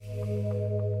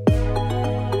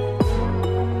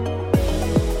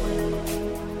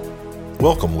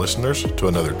Welcome, listeners, to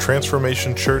another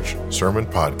Transformation Church Sermon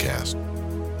Podcast.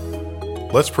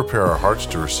 Let's prepare our hearts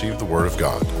to receive the Word of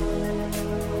God.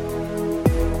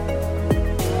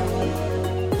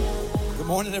 Good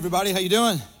morning, everybody. How you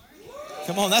doing?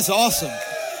 Come on, that's awesome.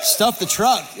 Stuff the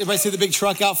truck. Everybody see the big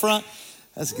truck out front?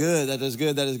 That's good. That is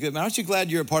good. That is good. Man, aren't you glad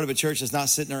you're a part of a church that's not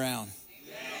sitting around?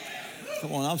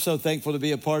 Come on, I'm so thankful to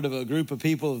be a part of a group of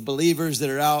people, of believers that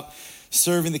are out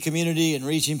serving the community and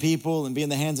reaching people and being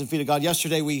the hands and feet of God.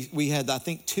 Yesterday, we had, I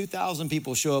think, 2,000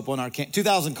 people show up on our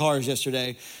 2,000 cars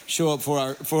yesterday show up for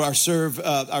our Serve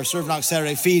Knox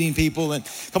Saturday, feeding people. And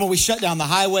come on, we shut down the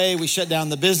highway, we shut down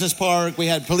the business park. We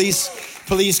had police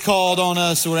called on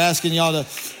us. So we're asking y'all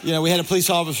to, we had a police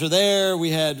officer there. We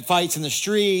had fights in the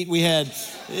street.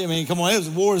 Come on, it was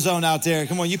a war zone out there.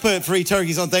 Come on, you put free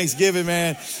turkeys on Thanksgiving,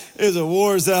 man. It was a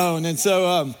war zone. And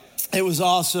so, it was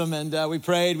awesome, and we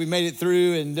prayed. We made it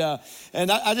through, and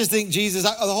I just think Jesus. The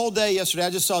whole day yesterday, I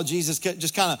just saw Jesus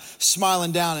just kind of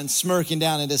smiling down and smirking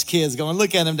down at his kids, going,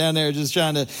 "Look at him down there, just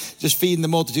feeding the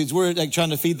multitudes. We're like trying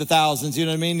to feed the thousands." You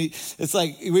know what I mean? It's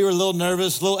like we were a little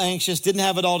nervous, a little anxious, didn't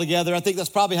have it all together. I think that's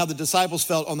probably how the disciples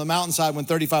felt on the mountainside when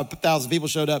 35,000 people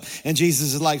showed up, and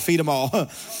Jesus is like, "Feed them all."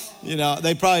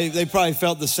 They probably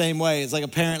felt the same way. It's like a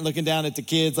parent looking down at the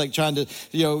kids, like trying to,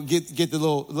 get the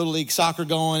little league soccer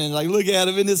going, and like, look at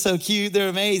them, isn't it so cute? They're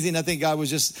amazing. I think God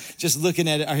was just looking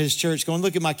at his church, going,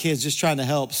 look at my kids, just trying to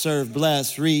help, serve,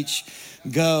 bless, reach,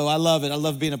 go. I love it. I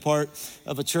love being a part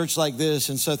of a church like this.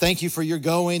 And so thank you for your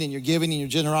going and your giving and your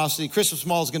generosity. Christmas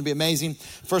Mall is going to be amazing.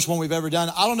 First one we've ever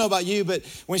done. I don't know about you, but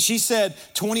when she said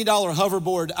 $20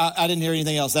 hoverboard, I didn't hear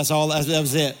anything else. That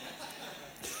was it.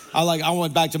 I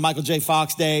went back to Michael J.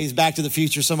 Fox days, Back to the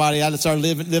Future. Somebody, I started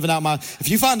living out if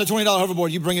you find a $20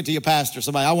 hoverboard, you bring it to your pastor.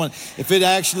 Somebody,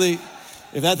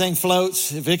 if that thing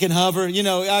floats, if it can hover, you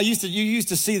used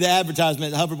to see the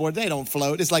advertisement, hoverboard, they don't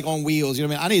float. It's like on wheels, you know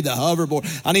what I mean? I need the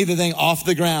hoverboard. I need the thing off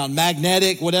the ground,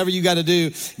 magnetic, whatever you got to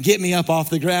do, get me up off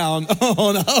the ground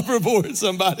on a hoverboard,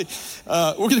 somebody.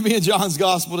 We're going to be in John's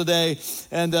Gospel today,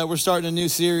 and we're starting a new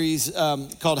series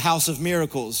called House of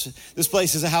Miracles. This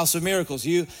place is a house of miracles.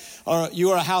 You are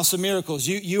a house of miracles.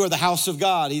 You are the house of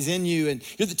God. He's in you, and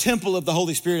you're the temple of the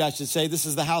Holy Spirit, I should say. This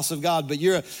is the house of God, but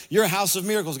you're a house of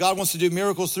miracles. God wants to do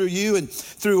miracles through you and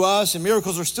through us, and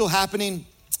miracles are still happening.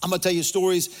 I'm going to tell you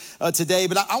stories today,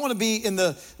 but I want to be in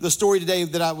the story today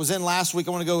that I was in last week.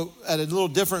 I want to go at a little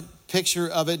different picture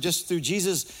of it, just through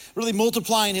Jesus really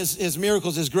multiplying his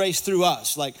miracles, his grace through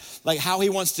us, like how he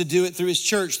wants to do it through his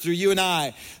church, through you and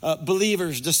I,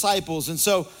 believers, disciples. And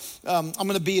so I'm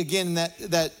going to be again in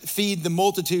that feed the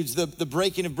multitudes, the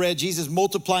breaking of bread, Jesus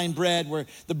multiplying bread, where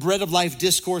the bread of life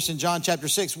discourse in John chapter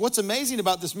 6. What's amazing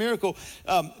about this miracle,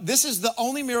 this is the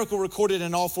only miracle recorded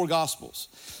in all four Gospels.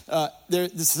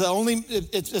 There's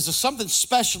something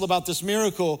special about this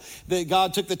miracle that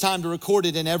God took the time to record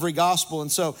it in every gospel. And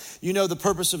so, the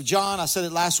purpose of John, I said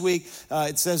it last week,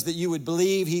 it says that you would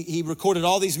believe. He recorded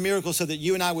all these miracles so that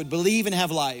you and I would believe and have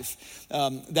life.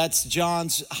 That's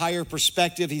John's higher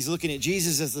perspective. He's looking at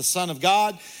Jesus as the Son of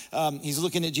God. He's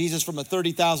looking at Jesus from a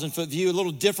 30,000 foot view, a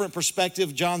little different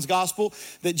perspective, John's gospel,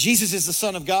 that Jesus is the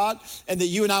Son of God and that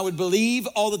you and I would believe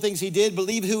all the things he did,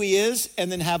 believe who he is, and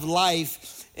then have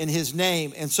life in his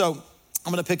name. And so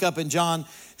I'm going to pick up in John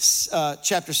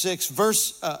chapter 6,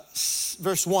 verse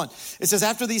 1. It says,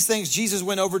 after these things, Jesus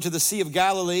went over to the Sea of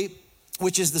Galilee,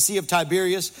 which is the Sea of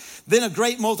Tiberias. Then a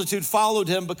great multitude followed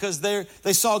him because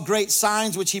they saw great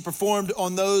signs which he performed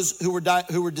on those who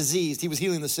were diseased. He was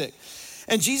healing the sick.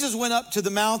 And Jesus went up to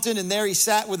the mountain, and there he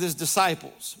sat with his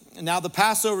disciples. And now the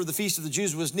Passover, the feast of the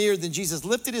Jews, was near. Then Jesus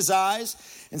lifted his eyes,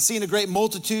 and seeing a great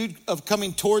multitude of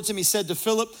coming towards him, he said to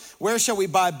Philip, where shall we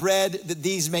buy bread that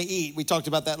these may eat? We talked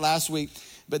about that last week.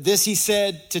 But this he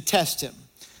said to test him.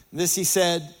 This he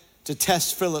said to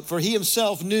test Philip, for he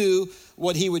himself knew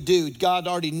what he would do. God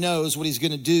already knows what he's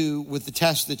going to do with the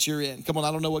test that you're in. Come on,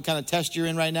 I don't know what kind of test you're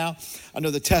in right now. I know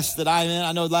the test that I'm in.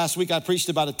 I know last week I preached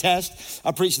about a test.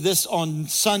 I preached this on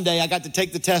Sunday. I got to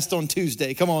take the test on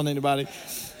Tuesday. Come on, anybody?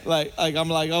 Like I'm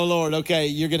like, oh Lord, okay,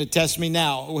 you're going to test me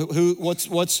now. What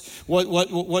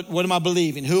am I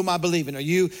believing? Who am I believing? Are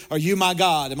you my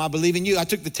God? Am I believing you? I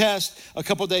took the test a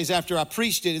couple of days after I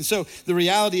preached it. And so the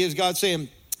reality is God saying,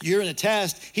 you're in a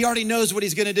test. He already knows what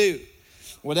he's going to do.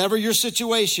 Whatever your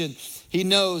situation, He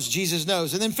knows, Jesus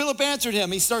knows. And then Philip answered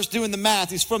him. He starts doing the math.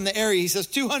 He's from the area. He says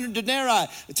 200 denarii.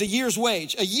 It's a year's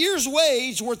wage. A year's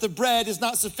wage worth of bread is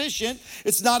not sufficient.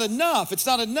 It's not enough. It's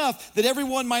not enough that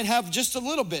everyone might have just a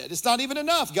little bit. It's not even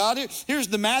enough. God, here's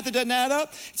the math that doesn't add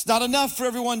up. It's not enough for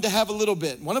everyone to have a little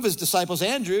bit. One of his disciples,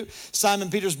 Andrew, Simon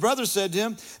Peter's brother, said to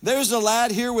him, there's a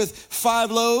lad here with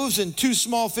 5 loaves and 2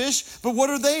 small fish, but what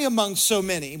are they among so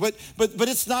many? But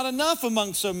it's not enough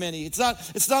among so many. It's not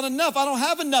enough. I don't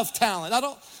have enough talent. I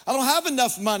don't have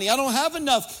enough money. I don't have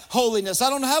enough holiness. I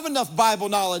don't have enough Bible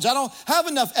knowledge. I don't have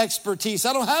enough expertise.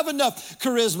 I don't have enough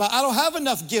charisma. I don't have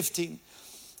enough gifting.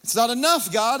 It's not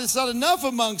enough, God. It's not enough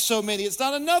among so many. It's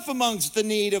not enough amongst the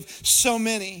need of so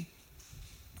many.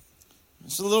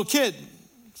 It's a little kid.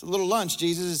 It's a little lunch,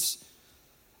 Jesus.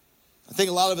 I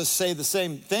think a lot of us say the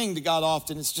same thing to God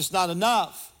often. It's just not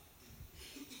enough.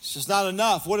 It's just not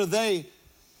enough. What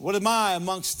am I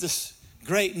amongst this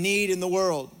great need in the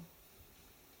world?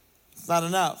 It's not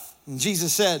enough. And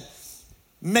Jesus said,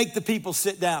 make the people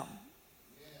sit down.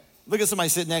 Look at somebody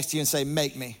sitting next to you and say,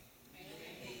 make me.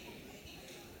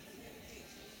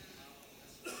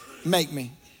 Make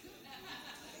me.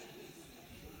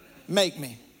 Make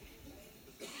me.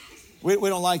 We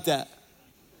don't like that.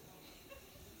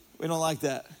 We don't like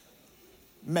that.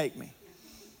 Make me.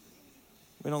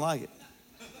 We don't like it.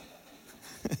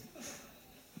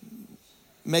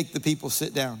 Make the people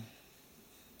sit down.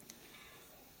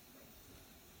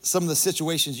 Some of the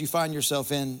situations you find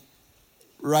yourself in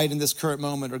right in this current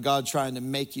moment are God trying to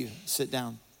make you sit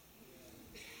down.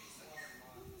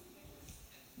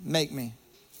 Make me.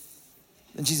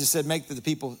 And Jesus said, make the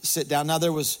people sit down. Now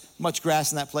there was much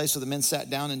grass in that place, so the men sat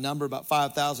down in number, about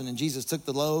 5,000. And Jesus took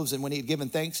the loaves, and when he had given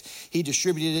thanks, he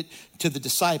distributed it to the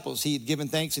disciples. He had given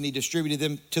thanks, and he distributed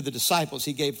them to the disciples.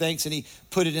 He gave thanks, and he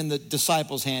put it in the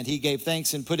disciples' hand. He gave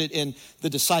thanks and put it in the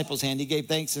disciples' hand. He gave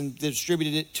thanks and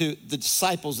distributed it to the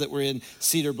disciples that were in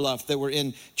Cedar Bluff, that were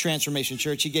in Transformation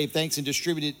Church. He gave thanks and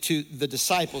distributed it to the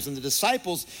disciples, and the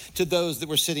disciples to those that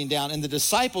were sitting down, and the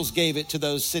disciples gave it to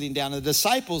those sitting down, and the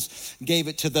disciples gave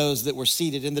it to those that were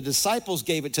seated, and the disciples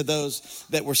gave it to those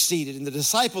that were seated, and the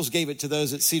disciples gave it to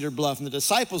those at Cedar Bluff, and the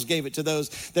disciples gave it to those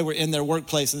that were in their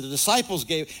workplace, and the disciples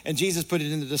gave, and Jesus put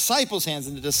it in the disciples' hands,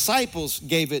 and the disciples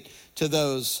gave it to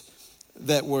those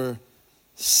that were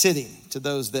sitting,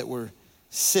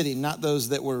 not those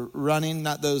that were running,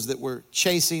 not those that were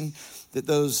chasing, that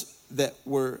those that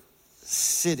were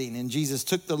sitting. And Jesus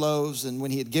took the loaves, and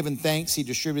when he had given thanks, he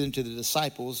distributed them to the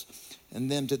disciples, and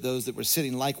them to those that were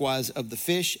sitting, likewise of the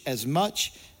fish, as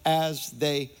much as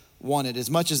they wanted.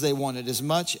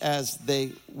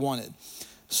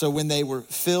 So when they were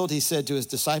filled, he said to his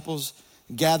disciples,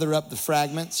 gather up the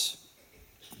fragments,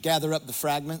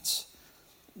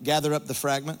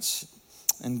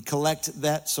 and collect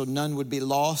that so none would be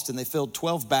lost. And they filled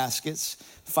 12 baskets,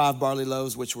 5 barley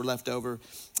loaves, which were left over,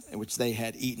 which they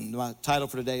had eaten. My title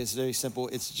for today is very simple.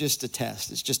 It's just a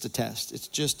test.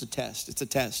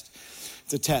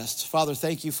 Father,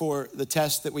 thank you for the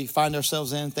test that we find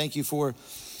ourselves in. Thank you for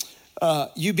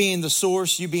you being the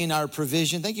source, you being our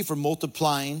provision. Thank you for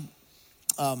multiplying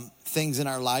things in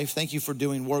our life. Thank you for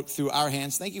doing work through our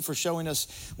hands. Thank you for showing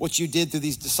us what you did through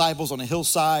these disciples on a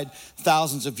hillside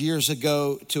thousands of years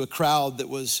ago to a crowd that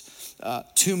was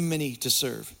too many to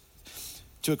serve,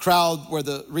 to a crowd where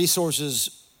the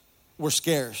resources were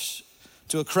scarce,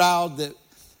 to a crowd that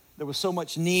there was so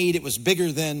much need, it was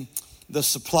bigger than the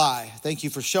supply. Thank you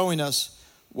for showing us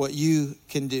what you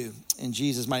can do. In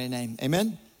Jesus' mighty name,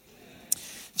 amen.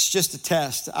 It's just a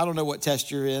test. I don't know what test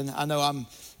you're in. I know I'm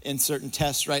in certain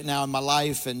tests right now in my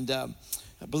life, and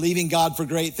believing God for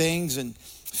great things and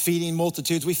feeding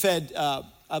multitudes. We fed,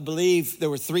 I believe there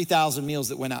were 3,000 meals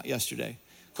that went out yesterday.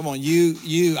 Come on,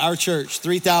 our church,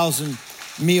 3,000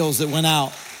 meals that went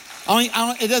out.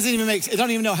 It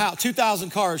don't even know how. 2,000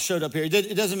 cars showed up here.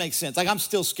 It doesn't make sense. Like, I'm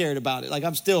still scared about it. Like,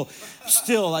 I'm still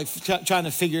like trying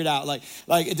to figure it out.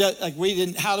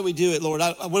 How do we do it, Lord?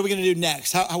 What are we going to do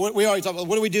next? We already talked about,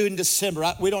 what do we do in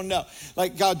December? We don't know.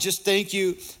 Like, God, just thank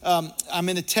you. I'm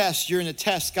in a test. You're in a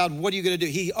test. God, what are you going to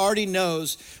do? He already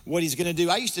knows what he's going to do.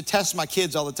 I used to test my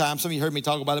kids all the time. Some of you heard me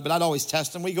talk about it, but I'd always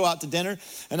test them. We go out to dinner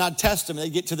and I'd test them.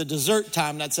 They'd get to the dessert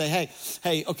time and I'd say,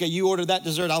 hey, okay, you order that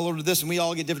dessert. I'll order this. And we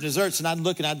all get different desserts. And I'd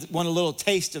look and I'd want a little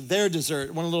taste of their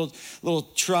dessert, want a little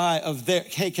try of their,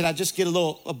 hey, can I just get a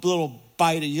little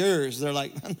bite of yours? They're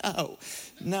like,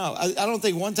 no. I don't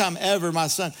think one time ever my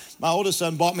oldest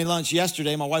son bought me lunch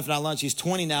yesterday. My wife and I lunch. He's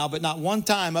 20 now, but not one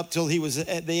time up till he was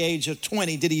at the age of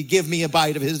 20 did he give me a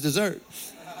bite of his dessert.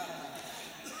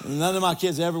 None of my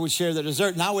kids ever would share their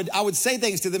dessert. And I would say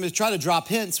things to them to try to drop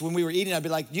hints when we were eating. I'd be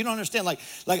like, you don't understand.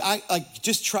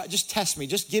 Just test me.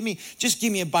 Just give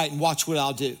me a bite and watch what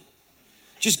I'll do.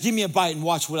 Just give me a bite and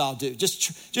watch what I'll do.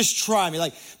 Just try me. I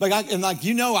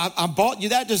bought you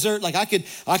that dessert. Like I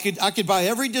could buy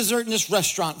every dessert in this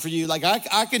restaurant for you. Like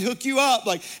I could hook you up.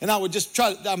 And I would just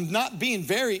try. I'm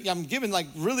giving like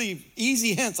really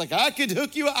easy hints. Like I could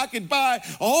hook you up. I could buy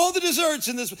all the desserts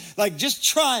in this. Like just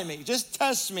try me. Just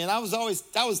test me. And I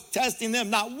was testing them.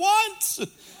 Not once.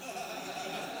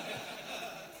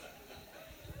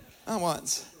 Not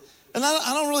once. And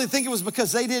I don't really think it was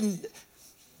because they didn't.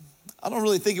 I don't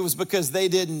really think it was because they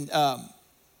didn't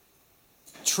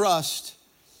trust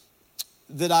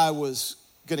that I was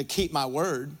going to keep my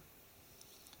word.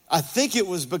 I think it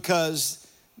was because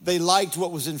they liked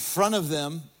what was in front of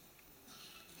them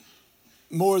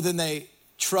more than they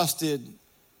trusted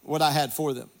what I had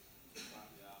for them.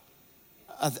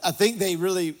 I think they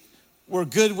really were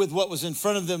good with what was in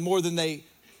front of them more than they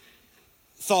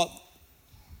thought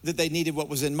that they needed what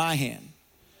was in my hand.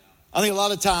 I think a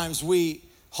lot of times we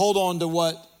hold on to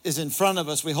what is in front of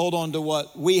us. We hold on to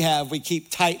what we have. We keep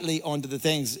tightly onto the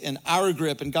things in our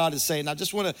grip. And God is saying, I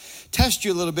just want to test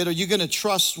you a little bit. Are you going to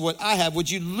trust what I have? Would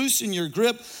you loosen your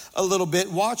grip a little bit?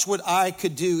 Watch what I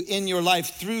could do in your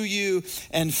life through you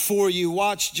and for you.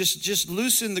 Watch, just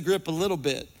loosen the grip a little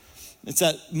bit. It's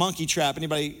that monkey trap.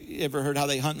 Anybody ever heard how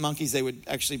they hunt monkeys? They would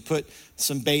actually put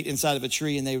some bait inside of a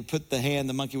tree and they would put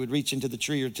the monkey would reach into the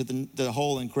tree or to the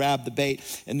hole and grab the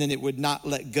bait, and then it would not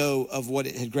let go of what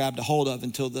it had grabbed a hold of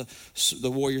until the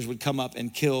warriors would come up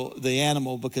and kill the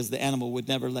animal, because the animal would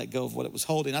never let go of what it was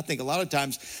holding. I think a lot of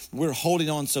times we're holding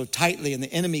on so tightly, and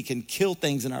the enemy can kill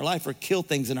things in our life or kill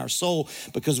things in our soul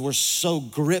because we're so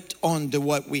gripped onto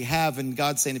what we have. And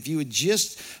God's saying, if you would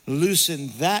just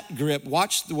loosen that grip,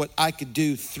 watch what I could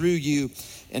do through you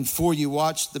and for you.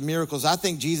 Watch the miracles. I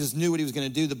think Jesus knew what he was going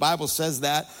to do. The Bible says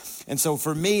that. And so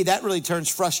for me, that really turns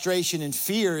frustration and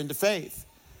fear into faith.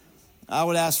 I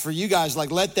would ask for you guys,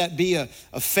 let that be a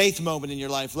faith moment in your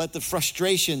life. Let the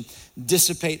frustration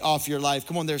dissipate off your life.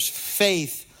 Come on, there's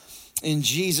faith in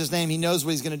Jesus' name. He knows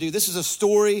what he's going to do. This is a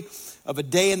story of a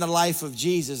day in the life of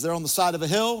Jesus. They're on the side of a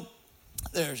hill.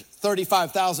 There's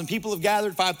 35,000 people have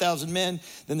gathered, 5,000 men.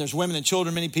 Then there's women and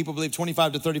children. Many people believe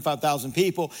 25 to 35,000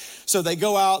 people. So they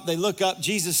go out, they look up.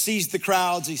 Jesus sees the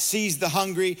crowds. He sees the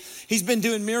hungry. He's been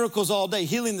doing miracles all day,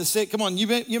 healing the sick. Come on, you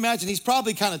imagine he's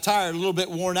probably kind of tired, a little bit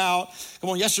worn out. Come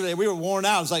on, yesterday we were worn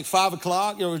out. It was like 5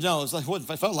 o'clock. No, it was like, what?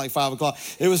 It felt like 5 o'clock.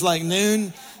 It was like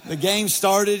noon. The game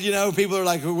started, people are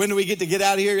like, when do we get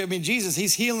out of here? I mean, Jesus,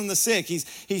 he's healing the sick.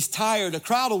 He's tired. A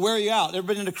crowd will wear you out.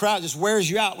 Everybody in the crowd just wears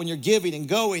you out when you're giving and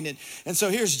going. And so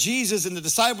here's Jesus, and the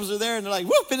disciples are there, and they're like,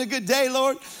 whoop, been a good day,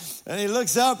 Lord. And he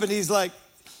looks up and he's like,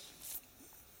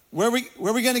 where are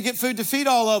we going to get food to feed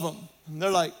all of them? And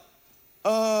they're like,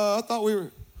 I thought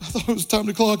it was time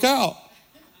to clock out.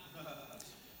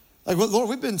 Like, well, Lord,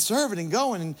 we've been serving and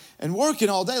going and working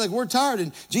all day. Like, we're tired.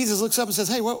 And Jesus looks up and says,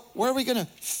 hey, where are we going to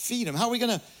feed them? How are we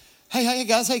going to, hey,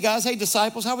 guys, hey,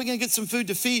 disciples, how are we going to get some food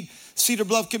to feed Cedar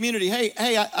Bluff community? Hey,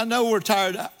 I know we're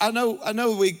tired. I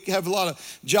know we have a lot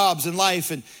of jobs in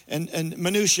life and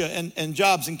minutia and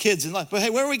jobs and kids in life. But hey,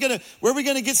 where are we going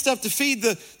to get stuff to feed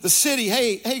the city?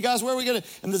 Hey, guys, where are we going to?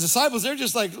 And the disciples, they're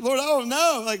just like, Lord, oh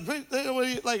no,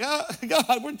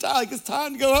 God, we're tired. Like, it's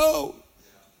time to go home.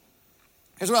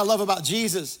 Here's what I love about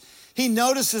Jesus. He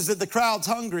notices that the crowd's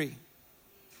hungry.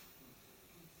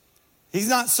 He's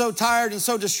not so tired and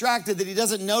so distracted that he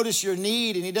doesn't notice your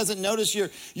need, and he doesn't notice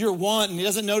your want, and he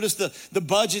doesn't notice the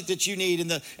budget that you need and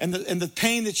the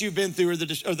pain that you've been through or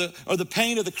the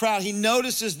pain of the crowd. He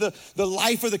notices the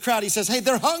life of the crowd. He says, hey,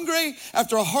 they're hungry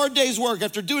after a hard day's work,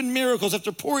 after doing miracles,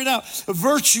 after pouring out a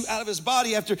virtue out of his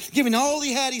body, after giving all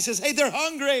he had. He says, hey, they're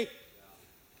hungry.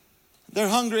 They're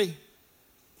hungry.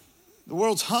 The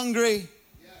world's hungry.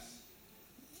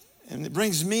 And it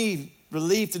brings me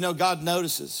relief to know God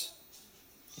notices.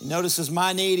 He notices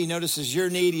my need. He notices your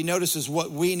need. He notices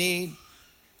what we need.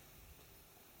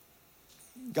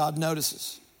 God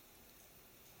notices.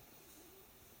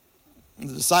 And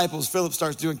the disciples, Philip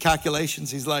starts doing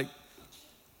calculations. He's like,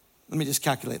 let me just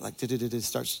calculate.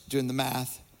 Starts doing the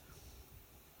math.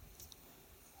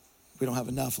 We don't have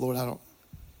enough, Lord.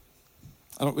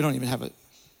 We don't even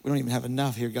have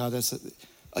enough here, God. That's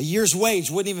a year's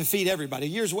wage wouldn't even feed everybody. A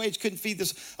year's wage couldn't feed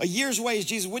this. A year's wage,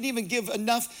 Jesus wouldn't even give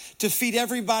enough to feed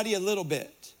everybody a little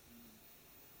bit.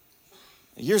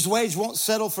 A year's wage won't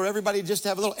settle for everybody just to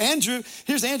have a little.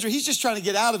 Here's Andrew. He's just trying to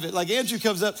get out of it. Like, Andrew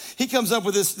comes up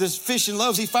with this fish and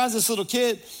loaves. He finds this little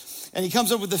kid. And he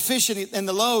comes up with the fish and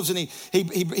the loaves, and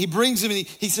he brings them, and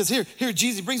he says, here,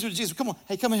 Jesus. He brings them to Jesus. Come on,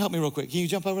 hey, come and help me real quick. Can you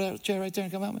jump over that chair right there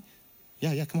and come help me?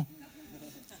 Yeah, come on.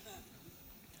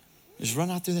 Just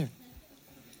run out through there.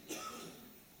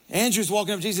 Andrew's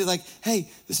walking up to Jesus. He's like, hey,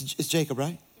 it's Jacob,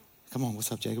 right? Come on,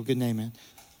 what's up, Jacob? Good name, man.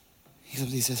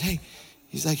 He says, hey,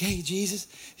 he's like, hey, Jesus,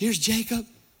 here's Jacob.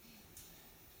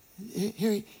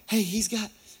 Here, hey, you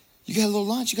got a little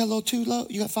lunch? You got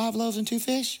you got 5 loaves and 2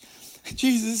 fish?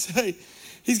 Jesus, hey,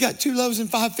 he's got 2 loaves and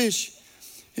 5 fish.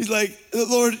 He's like,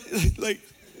 Lord, like,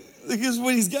 this is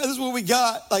what he's got. This is what we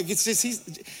got. Like, it's just,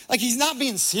 he's not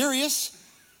being serious.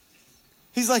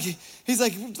 He's like,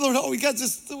 Lord, we got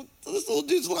this little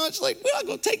dude's lunch. Like, we're not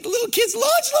going to take the little kid's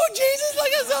lunch, Lord Jesus.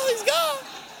 Like, that's all he's got.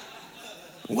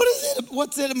 What is it?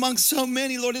 What's it amongst so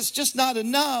many, Lord? It's just not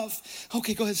enough.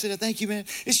 Okay, go ahead and say that. Thank you, man.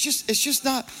 It's just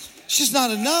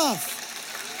not enough.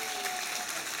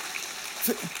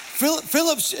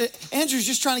 Andrew's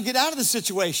just trying to get out of the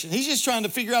situation. He's just trying to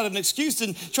figure out an excuse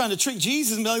and trying to trick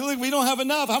Jesus and be like, look, we don't have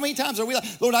enough. How many times are we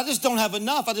like, Lord, I just don't have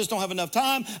enough. I just don't have enough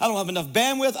time. I don't have enough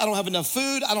bandwidth. I don't have enough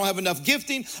food. I don't have enough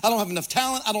gifting. I don't have enough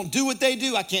talent. I don't do what they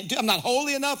do. I'm not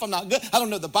holy enough. I'm not good. I don't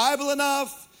know the Bible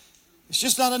enough. It's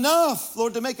just not enough,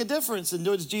 Lord, to make a difference. And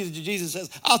Jesus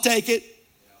says, I'll take it.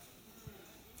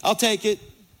 I'll take it.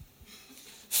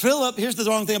 Philip, here's the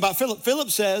wrong thing about Philip. Philip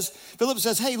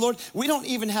says, hey, Lord, we don't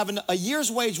even have a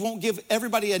year's wage won't give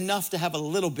everybody enough to have a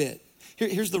little bit.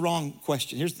 Here's the wrong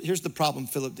question. Here's the problem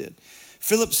Philip did.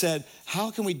 Philip said,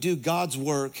 how can we do God's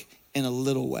work in a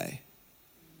little way?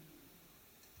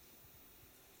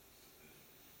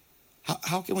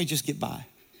 How can we just get by?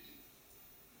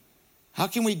 How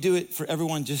can we do it for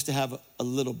everyone just to have a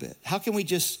little bit? How can we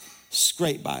just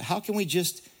scrape by? How can we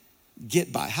just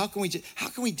get by? How can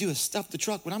we do a stuff the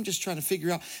truck when I'm just trying to figure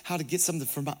out how to get something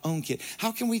for my own kid?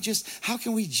 How can we do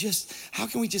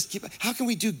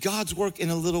God's work in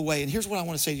a little way? And here's what I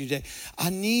want to say to you today. I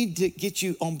need to get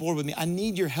you on board with me. I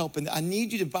need your help, and I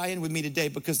need you to buy in with me today,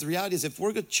 because the reality is, if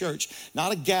we're a church,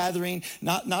 not a gathering,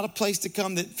 not a place to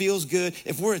come that feels good,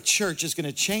 if we're a church that's going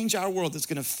to change our world, that's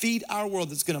going to feed our world,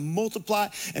 that's going to multiply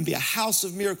and be a house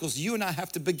of miracles, you and I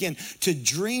have to begin to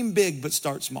dream big but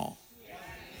start small.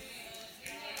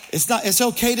 It's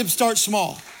okay to start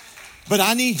small, but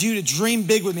I need you to dream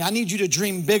big with me. I need you to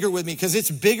dream bigger with me, because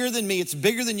it's bigger than me. It's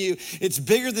bigger than you. It's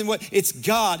bigger than it's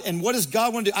God. And what does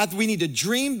God want to do? We need to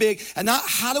dream big, and not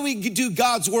how do we do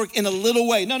God's work in a little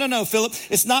way? No, Philip.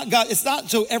 It's not God. It's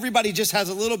not so everybody just has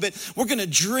a little bit. We're going to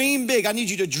dream big. I need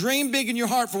you to dream big in your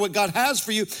heart for what God has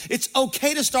for you. It's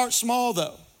okay to start small,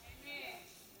 though.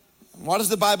 What does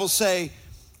the Bible say?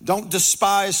 Don't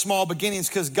despise small beginnings,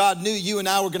 because God knew you and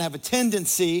I were going to have a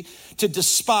tendency to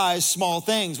despise small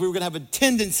things. We were going to have a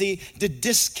tendency to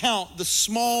discount the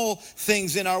small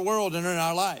things in our world and in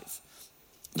our life.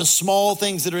 The small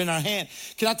things that are in our hand.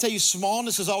 Can I tell you,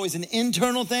 smallness is always an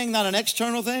internal thing, not an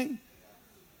external thing?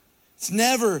 It's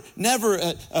never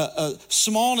a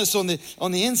smallness on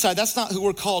the inside. That's not who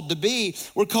we're called to be.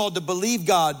 We're called to believe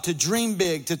God, to dream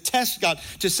big, to test God,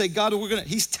 to say, God,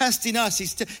 He's testing us.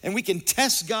 And we can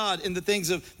test God in the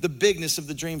things of the bigness of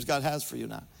the dreams God has for you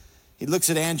now. He looks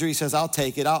at Andrew. He says, I'll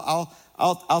take it. I'll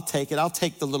take it. I'll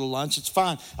take the little lunch. It's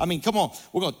fine. I mean, come on.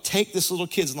 We're going to take this little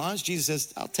kid's lunch. Jesus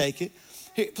says, I'll take it.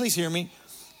 Here, please hear me.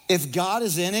 If God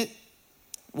is in it,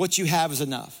 what you have is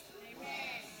enough.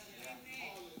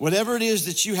 Whatever it is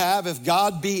that you have, if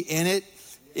God be in it,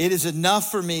 it is enough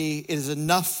for me. It is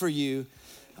enough for you.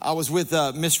 I was with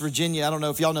Miss Virginia. I don't know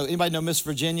if y'all know. Anybody know Miss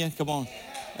Virginia? Come on.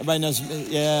 Everybody knows.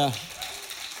 Yeah.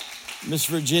 Miss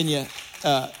Virginia,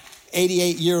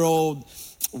 88-year-old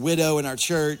widow in our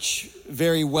church,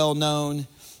 very well known,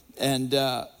 and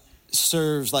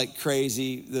serves like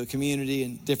crazy the community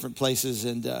in different places.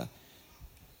 And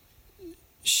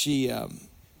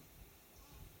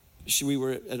we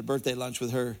were at a birthday lunch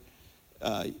with her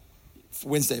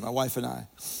Wednesday, my wife and I,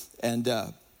 and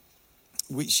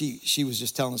she was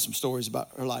just telling us some stories about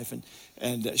her life,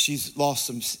 and she's lost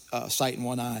some sight in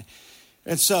one eye.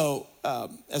 And so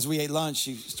as we ate lunch,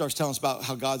 she starts telling us about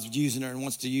how God's using her and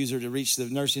wants to use her to reach the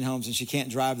nursing homes, and she can't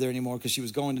drive there anymore because she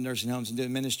was going to nursing homes and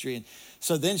doing ministry. And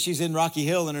so then she's in Rocky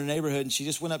Hill in her neighborhood, and she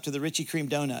just went up to the Richie Cream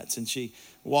Donuts, and she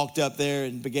walked up there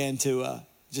and began to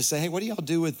just say, hey, what do y'all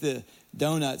do with the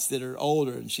donuts that are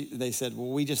older? And they said,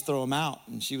 well, we just throw them out.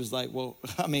 And she was like, well,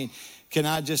 I mean, can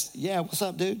I just, yeah, what's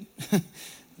up, dude?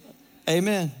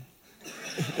 Amen.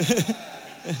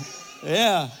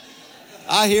 Yeah,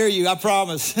 I hear you, I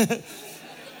promise.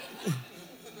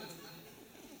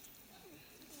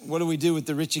 What do we do with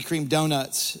the Richie Cream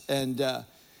Donuts? And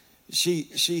she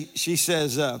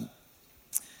says,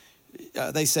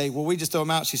 they say, well, we just throw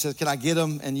them out. She says, can I get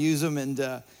them and use them? And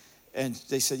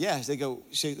they said, yeah.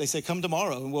 They say, come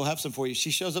tomorrow and we'll have some for you.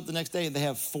 She shows up the next day and they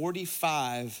have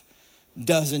 45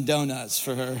 dozen donuts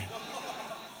for her.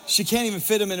 She can't even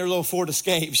fit them in her little Ford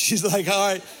Escape. She's like,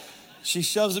 all right. She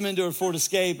shoves them into her Ford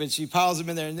Escape and she piles them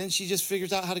in there. And then she just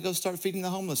figures out how to go start feeding the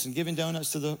homeless and giving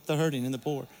donuts to the hurting and the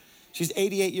poor. She's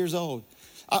 88 years old.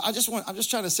 I'm just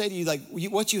trying to say to you, like,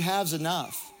 what you have is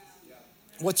enough.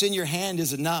 What's in your hand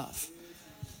is enough.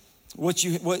 God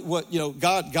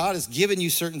has given you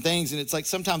certain things, and it's like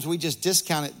sometimes we just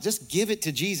discount it. Just give it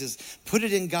to Jesus. Put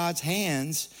it in God's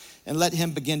hands and let him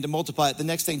begin to multiply it. The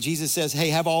next thing Jesus says, hey,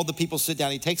 have all the people sit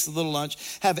down. He takes the little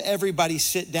lunch, have everybody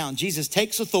sit down. Jesus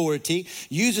takes authority,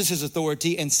 uses his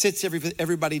authority, and sits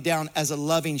everybody down as a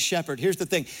loving shepherd. Here's the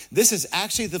thing. This is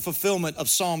actually the fulfillment of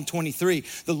Psalm 23.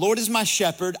 The Lord is my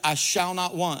shepherd, I shall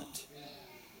not want.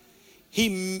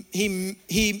 He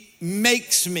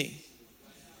makes me.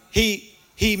 He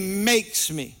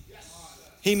makes me.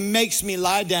 He makes me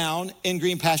lie down in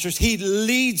green pastures. He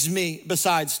leads me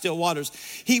beside still waters.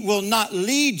 He will not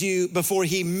lead you before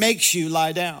he makes you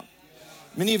lie down.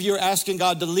 Many of you are asking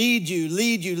God to lead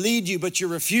you, but you're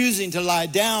refusing to lie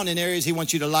down in areas he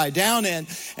wants you to lie down in,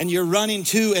 and you're running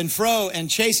to and fro and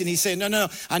chasing. He's saying, no,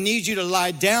 I need you to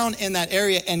lie down in that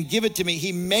area and give it to me.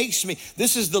 He makes me.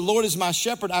 This is the Lord is my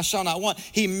shepherd, I shall not want.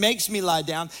 He makes me lie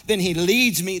down, then he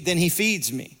leads me, then he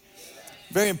feeds me.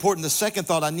 Very important. The second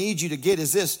thought I need you to get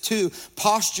is this too.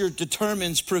 Posture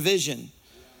determines provision.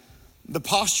 The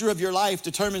posture of your life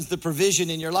determines the provision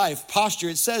in your life. Posture,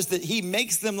 it says that he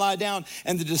makes them lie down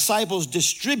and the disciples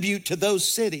distribute to those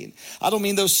sitting. I don't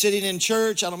mean those sitting in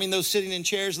church. I don't mean those sitting in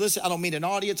chairs. Listen, I don't mean an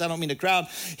audience. I don't mean a crowd.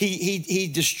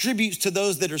 He distributes to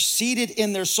those that are seated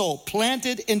in their soul,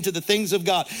 planted into the things of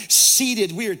God.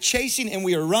 Seated, we are chasing and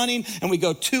we are running and we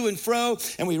go to and fro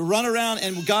and we run around,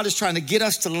 and God is trying to get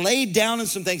us to lay down in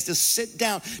some things, to sit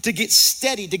down, to get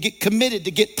steady, to get committed,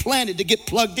 to get planted, to get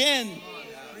plugged in.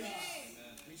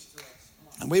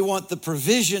 And we want the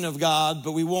provision of God,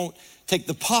 but we won't take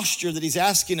the posture that he's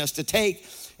asking us to take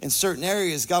in certain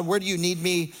areas. God, where do you need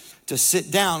me to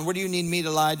sit down? Where do you need me to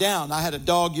lie down? I had a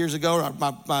dog years ago.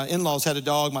 My in-laws had a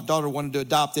dog. My daughter wanted to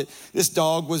adopt it. This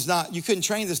dog was not, you couldn't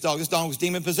train this dog. This dog was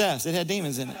demon possessed. It had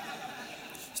demons in it.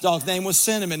 This dog's name was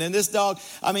Cinnamon. And this dog,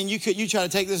 I mean, you try to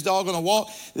take this dog on a walk.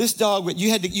 This dog,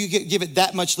 you give it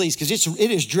that much leash because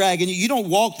it is dragging you. You don't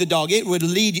walk the dog. It would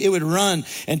lead you. It would run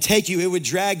and take you. It would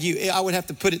drag you. I would have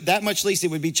to put it that much leash.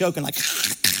 It would be choking like,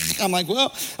 I'm like,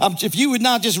 well, if you would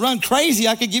not just run crazy,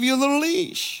 I could give you a little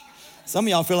leash. Some of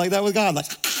y'all feel like that with God, like,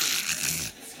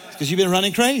 because you've been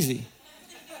running crazy.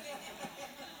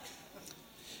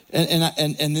 And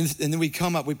then we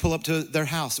pull up to their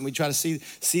house and we try to see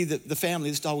the family.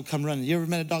 This dog would come running. You ever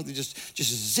met a dog that just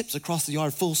zips across the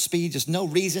yard full speed, just no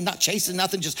reason, not chasing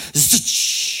nothing, just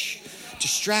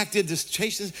distracted, just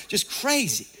chasing, just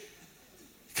crazy.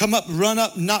 Come up, run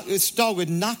up, this dog would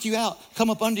knock you out, come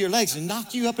up under your legs and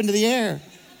knock you up into the air.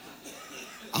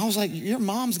 I was like, your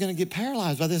mom's gonna get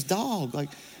paralyzed by this dog. Like,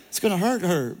 it's gonna hurt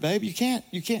her, babe. You can't.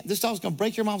 This dog's gonna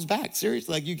break your mom's back.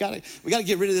 Seriously, like we gotta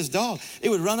get rid of this dog. It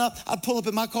would run up. I'd pull up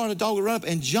in my car and the dog would run up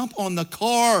and jump on the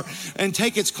car and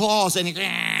take its claws and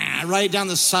right down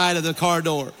the side of the car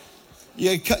door.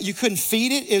 You couldn't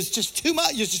feed it. It was just too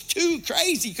much. It was just too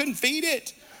crazy. You couldn't feed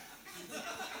it.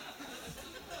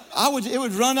 It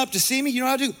would run up to see me. You know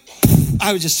what I do?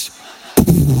 I would just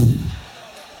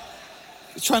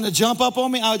trying to jump up on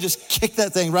me. I would just kick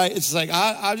that thing right. It's like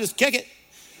I'll just kick it.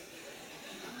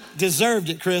 Deserved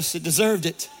it, Chris. It deserved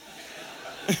it.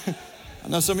 I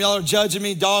know some of y'all are judging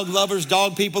me, dog lovers,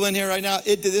 dog people in here right now.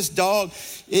 This dog,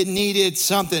 it needed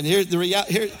something. Here's the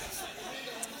reality.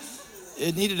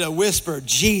 It needed a whisper,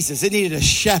 Jesus. It needed a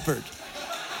shepherd.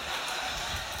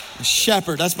 A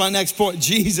shepherd. That's my next point.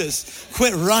 Jesus.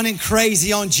 Quit running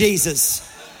crazy on Jesus.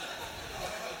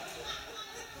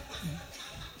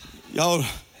 Y'all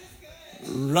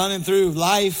running through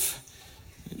life,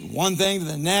 one thing to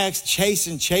the next,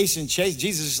 chasing.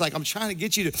 Jesus is like, I'm trying to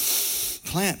get you to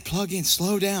plant, plug in,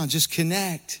 slow down, just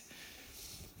connect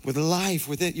with life,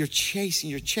 with it. You're chasing.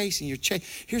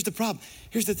 Here's the problem.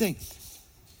 Here's the thing.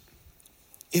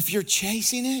 If you're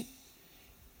chasing it,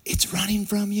 it's running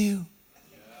from you.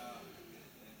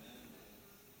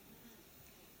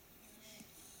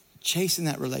 Chasing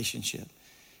that relationship,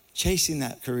 chasing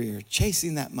that career,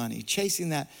 chasing that money, chasing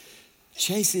that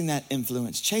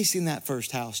influence, chasing that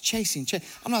first house, chasing.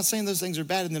 I'm not saying those things are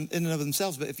bad in and of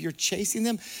themselves, but if you're chasing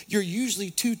them, you're usually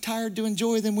too tired to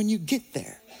enjoy them when you get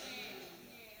there.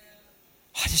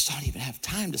 I just don't even have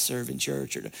time to serve in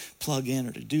church or to plug in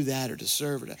or to do that or to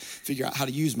serve or to figure out how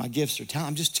to use my gifts or talent.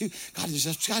 I'm just God, I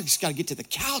just got to get to the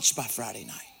couch by Friday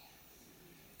night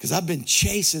because I've been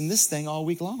chasing this thing all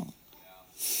week long.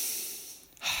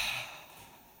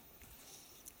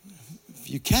 If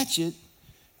you catch it,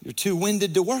 you're too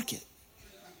winded to work it.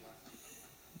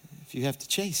 If you have to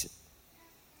chase it.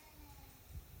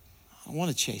 I want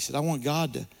to chase it. I want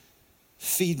God to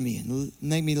feed me and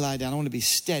make me lie down. I want to be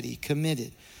steady,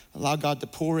 committed. Allow God to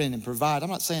pour in and provide. I'm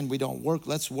not saying we don't work.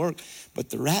 Let's work. But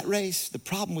the rat race, the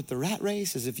problem with the rat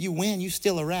race is if you win, you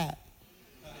still a rat.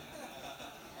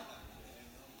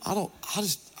 I don't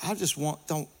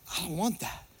want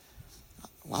that.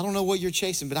 I don't know what you're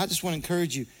chasing, but I just want to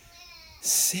encourage you.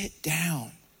 Sit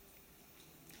down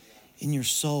in your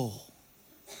soul.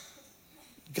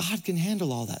 God can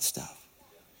handle all that stuff.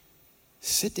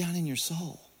 Sit down in your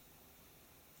soul.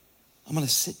 I'm going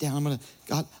to sit down. I'm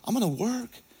going to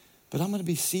work, but I'm going to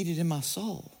be seated in my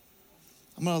soul.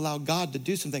 I'm going to allow God to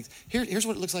do some things. Here's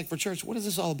what it looks like for church. What is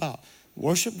this all about?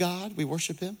 Worship God. We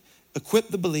worship him. Equip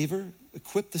the believer.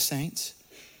 Equip the saints.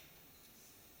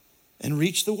 And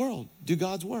reach the world. Do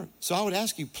God's work. So I would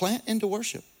ask you, plant into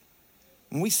worship.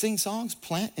 When we sing songs,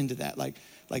 plant into that.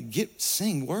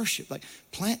 Sing worship.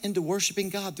 Plant into worshiping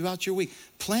God throughout your week.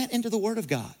 Plant into the Word of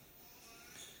God.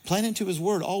 Plant into his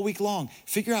word all week long.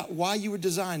 Figure out why you were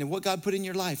designed and what God put in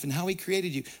your life and how he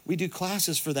created you. We do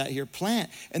classes for that here.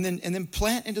 Plant and then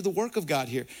plant into the work of God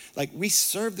here. We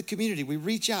serve the community. We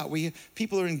reach out.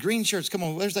 People are in green shirts. Come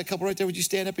on, there's that couple right there. Would you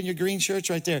stand up in your green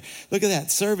shirts right there? Look at that.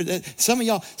 Serve it. Some of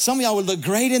y'all would look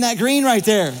great in that green right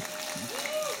there.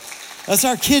 That's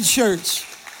our kids' shirts.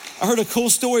 I heard a cool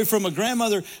story from a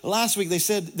grandmother last week. They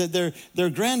said that their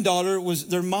granddaughter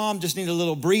their mom just needed a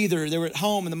little breather. They were at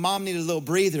home and the mom needed a little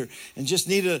breather and just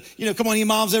needed come on, you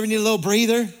moms ever need a little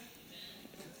breather?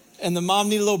 And the mom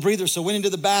needed a little breather, so went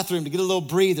into the bathroom to get a little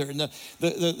breather. And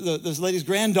this lady's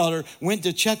granddaughter went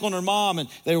to check on her mom, and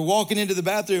they were walking into the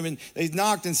bathroom, and they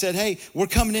knocked and said, "Hey, we're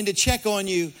coming in to check on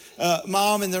you,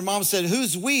 Mom." And their mom said,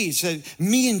 "Who's we?" She said,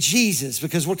 "Me and Jesus,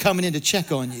 because we're coming in to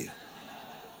check on you."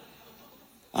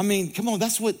 I mean, come on,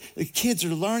 that's what the kids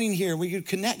are learning here. We do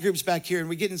connect groups back here, and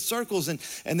we get in circles, and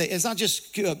it's not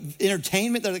just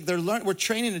entertainment. They're learning. We're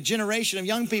training a generation of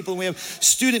young people, and we have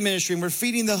student ministry, and we're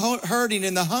feeding the hurting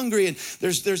and the hungry, and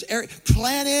there's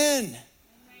plant in.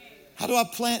 How do I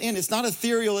plant in? It's not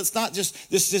ethereal. It's not just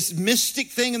this mystic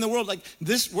thing in the world like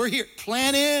this. We're here.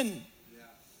 Plant in. Yeah.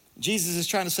 Jesus is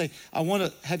trying to say, I want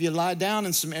to have you lie down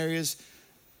in some areas,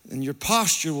 and your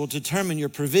posture will determine your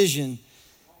provision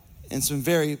in some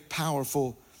very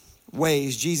powerful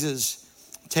ways. Jesus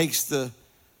takes the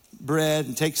bread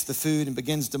and takes the food and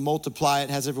begins to multiply it,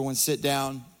 has everyone sit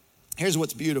down. Here's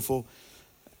what's beautiful.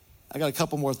 I got a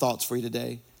couple more thoughts for you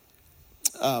today.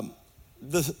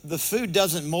 The food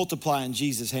doesn't multiply in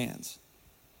Jesus' hands.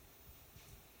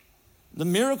 The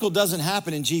miracle doesn't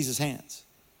happen in Jesus' hands.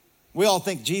 We all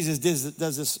think Jesus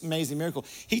does this amazing miracle.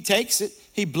 He takes it,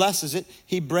 he blesses it,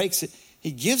 he breaks it,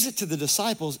 he gives it to the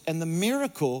disciples, and the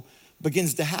miracle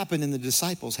begins to happen in the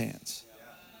disciples' hands.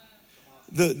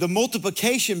 The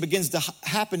multiplication begins to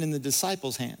happen in the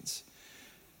disciples' hands.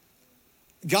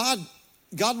 God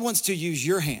wants to use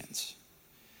your hands.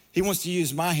 He wants to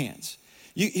use my hands.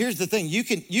 Here's the thing. You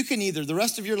can either, the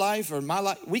rest of your life or my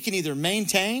life, we can either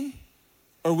maintain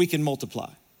or we can multiply.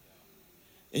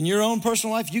 In your own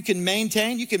personal life, you can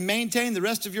maintain the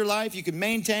rest of your life. You can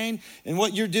maintain in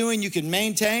what you're doing. You can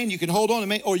maintain, you can hold on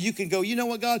to or you can go, you know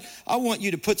what, God, I want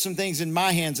you to put some things in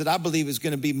my hands that I believe is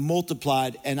going to be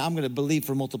multiplied, and I'm going to believe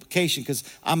for multiplication because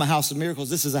I'm a house of miracles.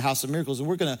 This is a house of miracles, and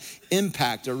we're going to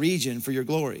impact a region for your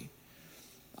glory.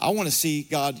 I want to see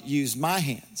God use my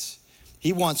hands.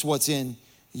 He wants what's in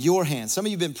your hands. Some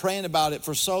of you have been praying about it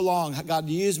for so long. God,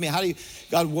 use me. How do you,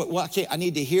 God, what I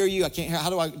need to hear you. I can't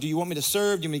hear. Do you want me to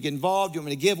serve? Do you want me to get involved? Do you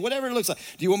want me to give? Whatever it looks like.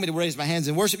 Do you want me to raise my hands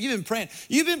in worship? You've been praying.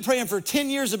 You've been praying for 10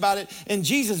 years about it, and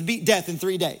Jesus beat death in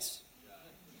 3 days.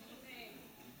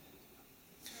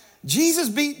 Jesus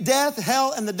beat death,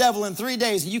 hell, and the devil in 3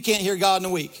 days, and you can't hear God in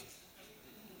a week.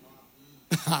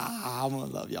 I'm going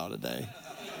to love y'all today.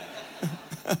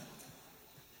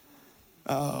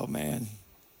 Oh, man.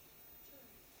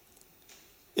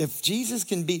 If Jesus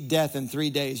can beat death in 3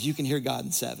 days, you can hear God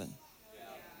in 7.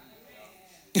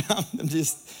 I'm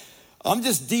just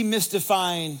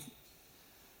demystifying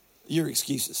your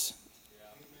excuses.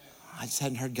 I just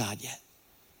hadn't heard God yet.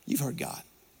 You've heard God.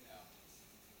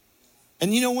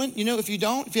 And you know when? If you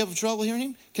have trouble hearing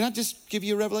him, can I just give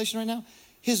you a revelation right now?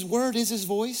 His word is his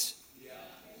voice.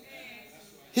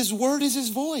 His word is his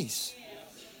voice.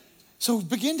 So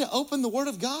begin to open the Word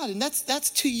of God, and that's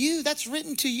to you. That's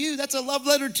written to you. That's a love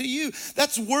letter to you.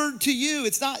 That's word to you.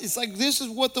 It's like this is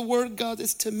what the Word of God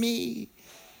is to me.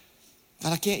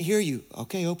 God, I can't hear you.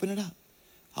 Okay, open it up.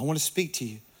 I want to speak to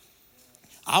you.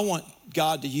 I want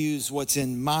God to use what's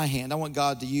in my hand. I want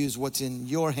God to use what's in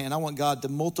your hand. I want God to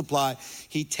multiply.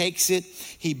 He takes it.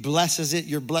 He blesses it.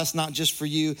 You're blessed not just for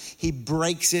you. He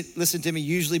breaks it. Listen to me.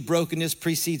 Usually brokenness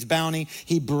precedes bounty.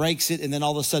 He breaks it, and then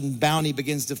all of a sudden bounty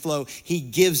begins to flow. He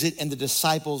gives it, and the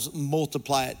disciples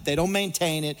multiply it. They don't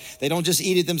maintain it. They don't just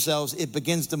eat it themselves. It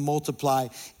begins to multiply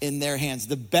in their hands.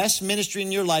 The best ministry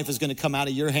in your life is going to come out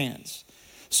of your hands.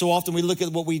 So often we look at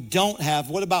what we don't have.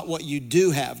 What about what you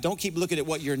do have? Don't keep looking at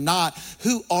what you're not.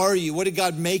 Who are you? What did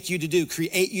God make you to do,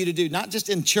 create you to do? Not just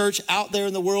in church, out there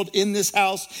in the world, in this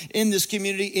house, in this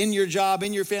community, in your job,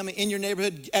 in your family, in your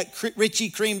neighborhood, at Richie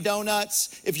Cream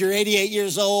Donuts. If you're 88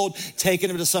 years old, taking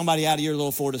them to somebody out of your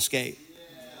little Ford Escape.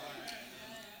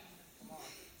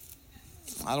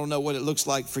 I don't know what it looks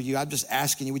like for you. I'm just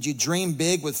asking you, would you dream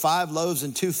big with 5 loaves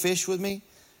and 2 fish with me?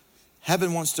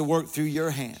 Heaven wants to work through your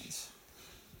hands.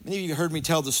 Many of you heard me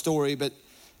tell the story, but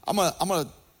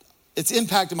it's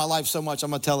impacted my life so much,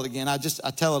 I'm gonna tell it again. I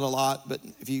tell it a lot, but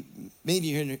many of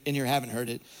you in here haven't heard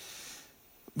it.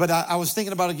 But I was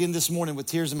thinking about it again this morning with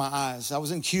tears in my eyes. I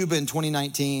was in Cuba in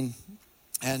 2019,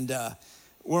 and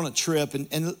we're on a trip,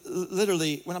 and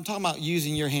literally, when I'm talking about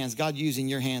using your hands, God using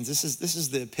your hands, this is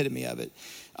the epitome of it.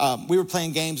 We were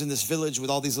playing games in this village with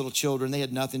all these little children. They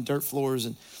had nothing, dirt floors,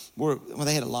 and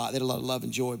they had a lot. They had a lot of love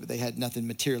and joy, but they had nothing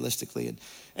materialistically.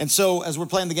 And so as we're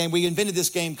playing the game, we invented this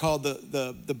game called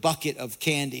the bucket of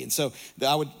candy. And so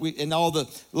and all the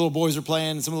little boys are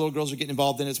playing, and some of the little girls are getting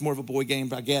involved in it. It's more of a boy game,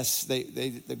 but I guess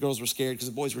the girls were scared because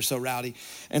the boys were so rowdy.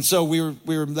 And so we were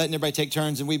letting everybody take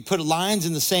turns, and we put lines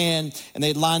in the sand, and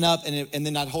they'd line up, and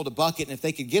then I'd hold a bucket, and if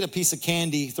they could get a piece of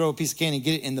candy, throw a piece of candy and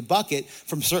get it in the bucket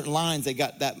from certain lines, they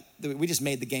got that. We just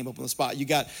made the game up on the spot. You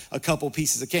got a couple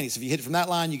pieces of candy. So if you hit it from that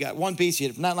line, you got 1 piece. You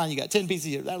hit it from that line, you got 10 pieces.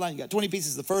 You hit it from that line, you got 20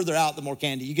 pieces. The further out, the more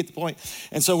candy. You get the point.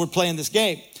 And so we're playing this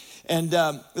game. And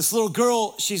this little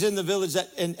girl, she's in the village,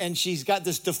 and she's got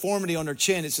this deformity on her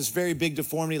chin. It's this very big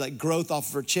deformity, like growth off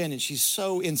of her chin. And she's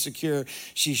so insecure.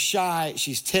 She's shy.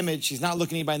 She's timid. She's not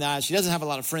looking anybody in the eyes. She doesn't have a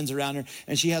lot of friends around her.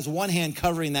 And she has one hand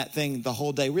covering that thing the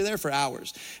whole day. We're there for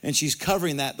hours. And she's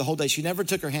covering that the whole day. She never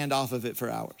took her hand off of it for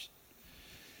hours.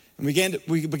 And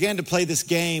we began to play this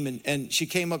game, and she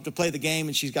came up to play the game,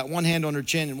 and she's got one hand on her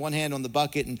chin and one hand on the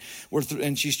bucket,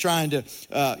 and she's trying to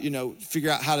figure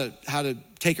out how to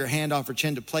take her hand off her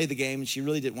chin to play the game, and she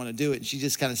really didn't want to do it, and she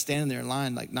just kind of standing there in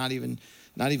line, like not even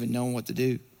knowing what to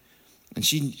do. And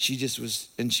she just was,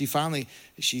 and she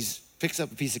picks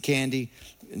up a piece of candy,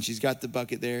 and she's got the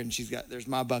bucket there, and there's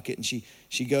my bucket, and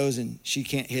she goes, and she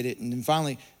can't hit it. And then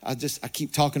finally, I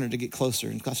keep talking her to get closer,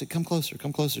 and I said, come closer.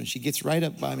 And she gets right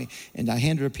up by me, and I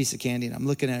hand her a piece of candy, and I'm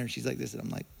looking at her, and she's like this, and I'm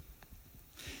like,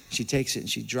 she takes it, and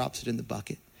she drops it in the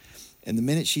bucket. And the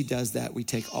minute she does that, we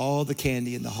take all the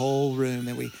candy in the whole room,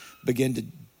 and we begin to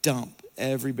dump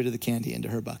every bit of the candy into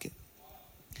her bucket.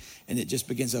 And it just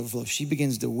begins to overflow. She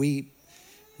begins to weep.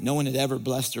 No one had ever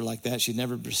blessed her like that. She'd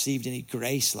never received any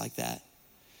grace like that.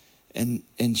 And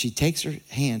she takes her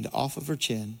hand off of her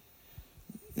chin,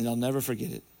 and I'll never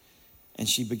forget it. And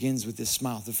she begins with this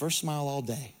smile, the first smile all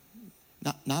day.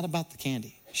 Not about the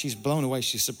candy. She's blown away.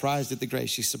 She's surprised at the grace.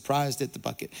 She's surprised at the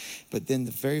bucket. But then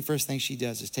the very first thing she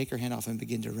does is take her hand off and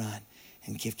begin to run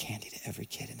and give candy to every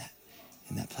kid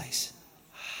in that place.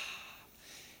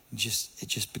 It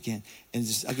just began. And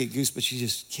I get goosebumps. She's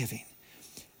just giving.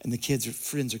 And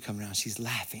friends are coming around. She's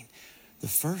laughing. The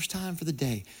first time for the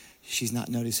day, she's not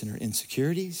noticing her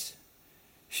insecurities.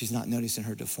 She's not noticing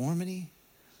her deformity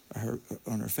or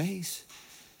on her face.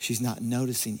 She's not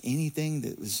noticing anything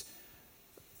that was,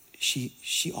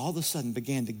 she all of a sudden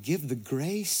began to give the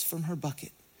grace from her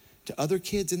bucket to other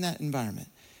kids in that environment.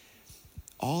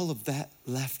 All of that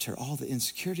left her, all the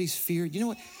insecurities, fear. You know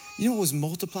what was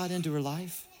multiplied into her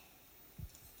life?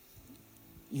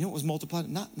 You know what was multiplied?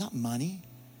 Not money.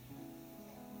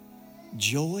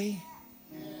 Joy,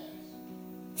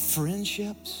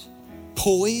 friendships,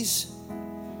 poise.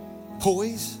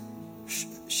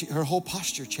 Her whole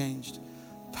posture changed.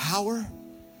 Power,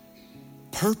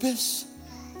 purpose.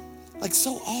 Like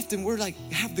so often we're like,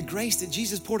 have the grace that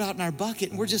Jesus poured out in our bucket,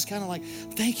 and we're just kind of like,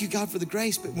 thank you, God, for the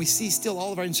grace. But we see still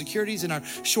all of our insecurities and our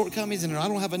shortcomings and I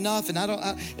don't have enough, and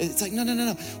it's like, no.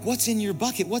 What's in your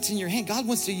bucket? What's in your hand? God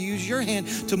wants to use your hand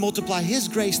to multiply his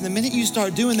grace. And the minute you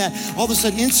start doing that, all of a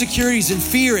sudden insecurities and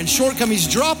fear and shortcomings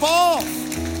drop off.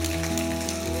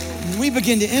 And we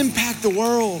begin to impact the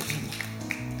world.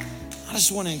 I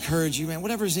just want to encourage you, man,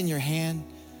 whatever's in your hand,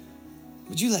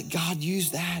 Would you let God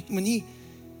use that? When he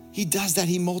does that,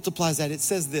 he multiplies that. It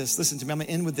says this, listen to me, I'm gonna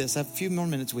end with this. I have a few more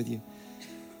minutes with you.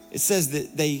 It says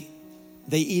that they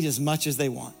eat as much as they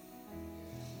want.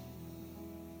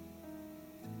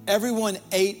 Everyone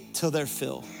ate till they're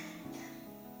full.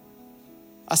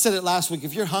 I said it last week,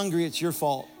 if you're hungry, it's your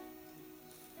fault.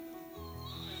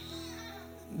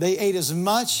 They ate as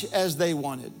much as they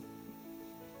wanted.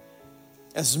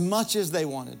 As much as they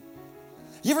wanted.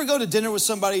 You ever go to dinner with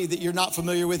somebody that you're not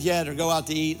familiar with yet, or go out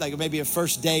to eat, like maybe a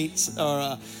first date,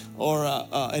 or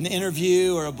an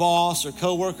interview, or a boss, or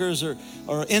coworkers, or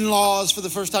in-laws for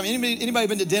the first time? Anybody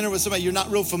been to dinner with somebody you're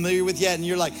not real familiar with yet, and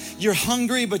you're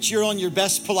hungry, but you're on your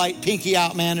best polite pinky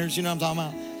out manners? You know what I'm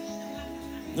talking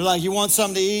about? They're like, you want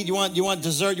something to eat? You want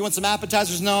dessert? You want some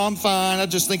appetizers? No, I'm fine. I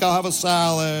just think I'll have a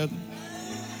salad.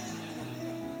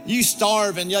 You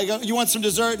starving. You want some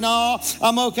dessert? No,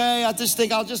 I'm okay. I just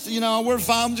think we're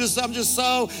fine. I'm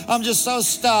just so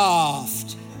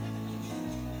stuffed.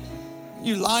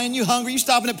 You lying, you hungry. You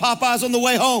stopping at Popeyes on the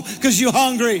way home because you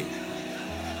hungry.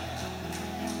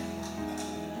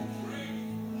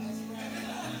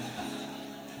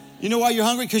 You know why you're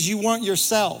hungry? Because you weren't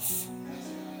yourself.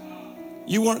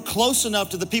 You weren't close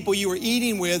enough to the people you were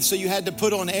eating with, so you had to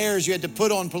put on airs, you had to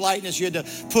put on politeness, you had to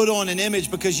put on an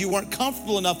image because you weren't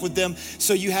comfortable enough with them,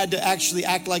 so you had to actually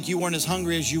act like you weren't as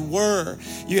hungry as you were.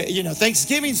 You know,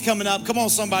 Thanksgiving's coming up. Come on,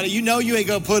 somebody. You know you ain't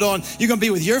going to put on, you're going to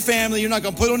be with your family. You're not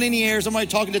going to put on any airs. I'm already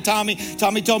talking to Tommy.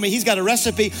 Tommy told me he's got a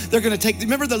recipe. They're going to take,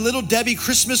 remember the Little Debbie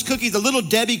Christmas cookies, the Little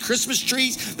Debbie Christmas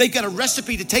trees? They've got a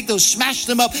recipe to take those, smash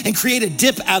them up, and create a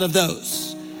dip out of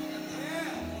those.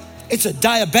 It's a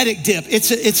diabetic dip.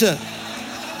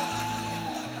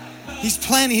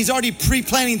 He's already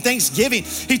pre-planning Thanksgiving.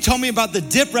 He told me about the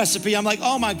dip recipe. I'm like,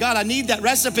 oh my God, I need that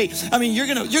recipe. I mean, you're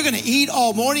gonna eat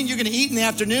all morning, you're gonna eat in the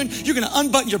afternoon, you're gonna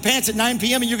unbutton your pants at 9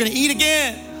 p.m. and you're gonna eat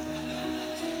again.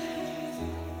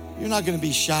 You're not gonna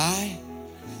be shy.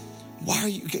 Why are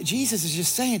you? Jesus is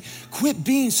just saying, quit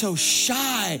being so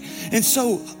shy and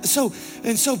so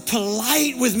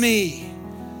polite with me.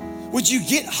 Would you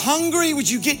get hungry? Would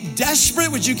you get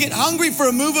desperate? Would you get hungry for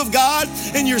a move of God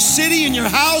in your city, in your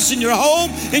house, in your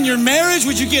home, in your marriage?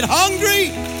 Would you get hungry?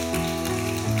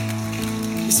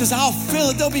 He says, I'll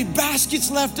fill it. There'll be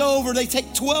baskets left over. They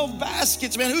take 12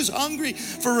 baskets. Man, who's hungry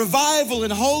for revival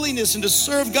and holiness and to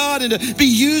serve God and to be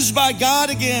used by God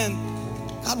again?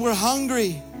 God, we're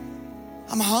hungry.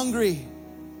 I'm hungry.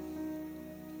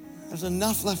 There's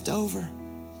enough left over.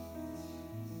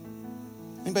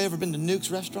 Anybody ever been to Nuke's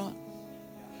restaurant?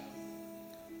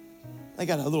 They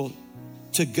got a little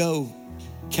to-go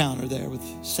counter there with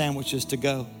sandwiches to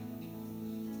go.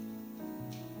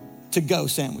 To-go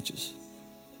sandwiches.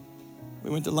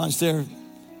 We went to lunch there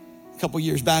a couple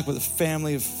years back with a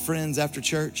family of friends after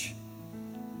church.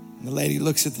 And the lady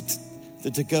looks at the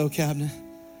to-go cabinet.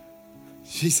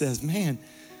 She says, man,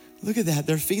 look at that.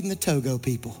 They're feeding the Togo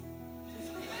people.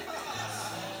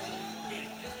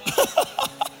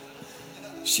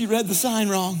 She read the sign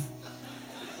wrong.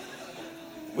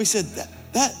 We said,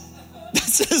 that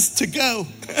says to go.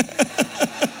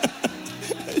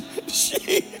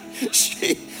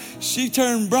 She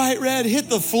turned bright red, hit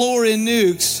the floor in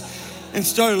Nuke's, and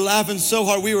started laughing so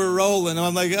hard we were rolling. I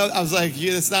was like,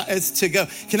 yeah, it's to go.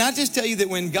 Can I just tell you that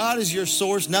when God is your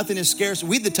source, nothing is scarce?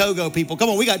 We the Togo people. Come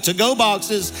on, we got to-go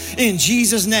boxes in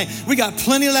Jesus' name. We got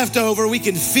plenty left over. We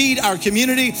can feed our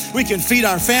community. We can feed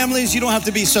our families. You don't have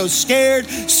to be so scared,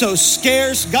 so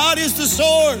scarce. God is the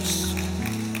source.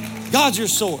 God's your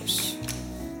source.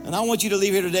 And I want you to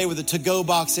leave here today with a to-go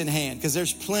box in hand, because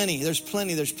there's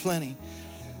plenty.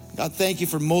 God, thank you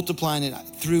for multiplying it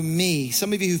through me.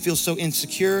 Some of you who feel so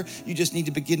insecure, you just need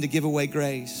to begin to give away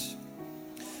grace.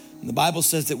 And the Bible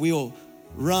says that we will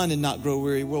run and not grow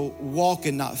weary. We'll walk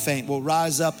and not faint. We'll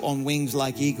rise up on wings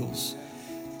like eagles.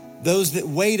 Those that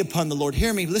wait upon the Lord,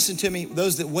 hear me, listen to me.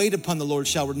 Those that wait upon the Lord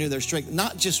shall renew their strength.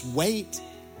 Not just wait,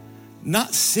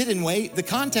 not sit and wait. The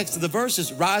context of the verse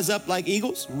is rise up like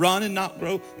eagles, run and not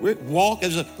grow weary. Walk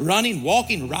as running,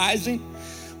 walking, rising.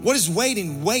 What is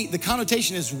waiting? Wait. The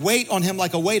connotation is wait on him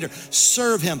like a waiter.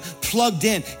 Serve him, plugged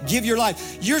in, give your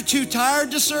life. You're too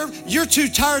tired to serve. You're too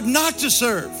tired not to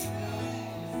serve.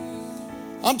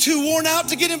 I'm too worn out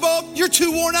to get involved. You're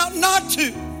too worn out not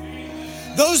to.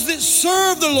 Those that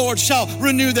serve the Lord shall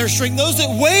renew their strength. Those that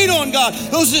wait on God,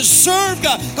 those that serve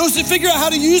God, those that figure out how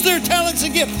to use their talents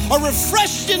and gifts are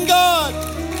refreshed in God.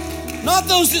 Not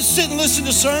those that sit and listen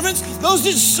to sermons, those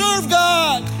that serve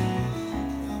God.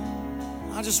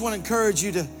 I just want to encourage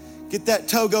you to get that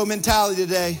Togo mentality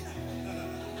today.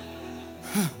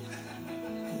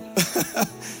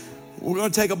 We're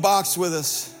going to take a box with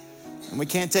us. And we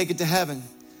can't take it to heaven.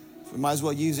 We might as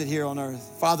well use it here on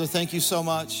earth. Father, thank you so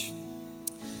much.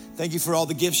 Thank you for all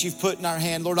the gifts you've put in our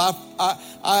hand. Lord, I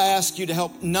ask you to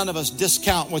help none of us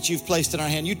discount what you've placed in our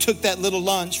hand. You took that little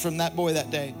lunch from that boy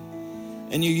that day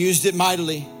and you used it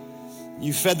mightily.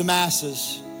 You fed the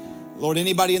masses. Lord,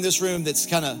 anybody in this room that's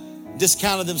kind of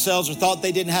discounted themselves or thought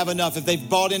they didn't have enough, if they've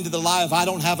bought into the lie of I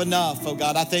don't have enough, oh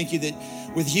God, I thank you that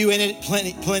with you in it,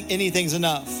 plenty anything's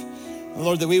enough. And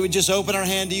Lord, that we would just open our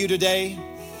hand to you today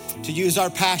to use our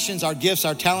passions, our gifts,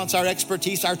 our talents, our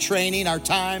expertise, our training, our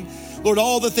time. Lord,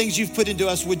 all the things you've put into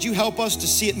us, would you help us to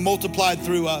see it multiplied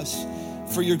through us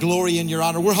for your glory and your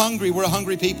honor? We're hungry. We're a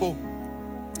hungry people.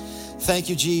 Thank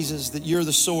you, Jesus, that you're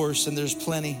the source and there's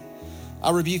plenty. I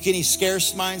rebuke any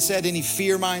scarce mindset, any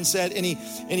fear mindset, any,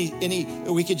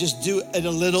 we could just do it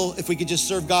a little. If we could just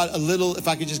serve God a little, if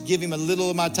I could just give him a little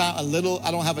of my time, a little,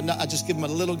 I don't have enough, I just give him a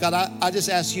little. God, I just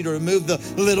ask you to remove the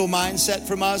little mindset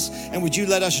from us. And would you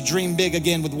let us dream big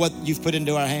again with what you've put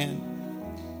into our hand?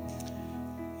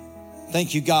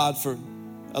 Thank you, God, for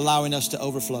allowing us to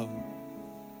overflow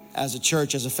as a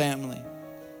church, as a family.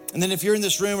 And then if you're in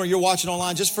this room or you're watching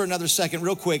online, just for another second,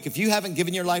 real quick, if you haven't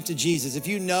given your life to Jesus, if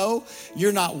you know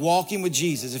you're not walking with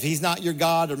Jesus, if he's not your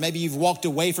God, or maybe you've walked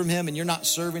away from him and you're not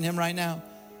serving him right now,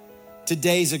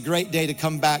 today's a great day to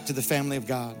come back to the family of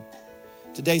God.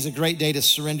 Today's a great day to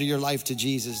surrender your life to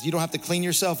Jesus. You don't have to clean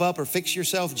yourself up or fix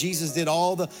yourself. Jesus did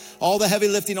all the heavy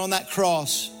lifting on that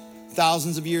cross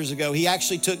thousands of years ago. He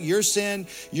actually took your sin,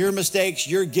 your mistakes,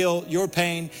 your guilt, your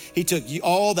pain. He took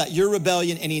all that, your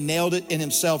rebellion, and he nailed it in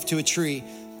himself to a tree.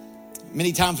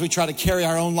 Many times we try to carry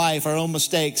our own life, our own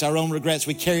mistakes, our own regrets.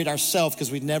 We carry it ourselves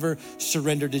because we never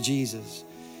surrendered to Jesus.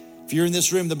 If you're in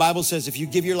this room, the Bible says if you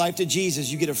give your life to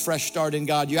Jesus, you get a fresh start in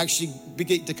God. You actually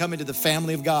get to come into the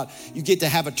family of God. You get to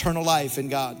have eternal life in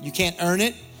God. You can't earn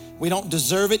it. We don't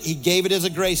deserve it. He gave it as a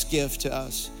grace gift to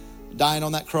us, dying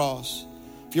on that cross.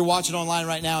 If you're watching online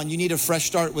right now and you need a fresh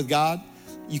start with God,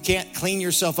 you can't clean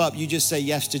yourself up. You just say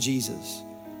yes to Jesus.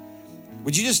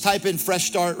 Would you just type in fresh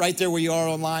start right there where you are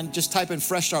online? Just type in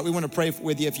fresh start. We want to pray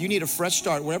with you. If you need a fresh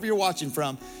start, wherever you're watching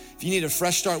from, if you need a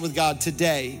fresh start with God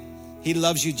today, he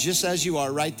loves you just as you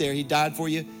are right there. He died for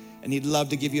you and he'd love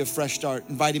to give you a fresh start.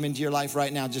 Invite him into your life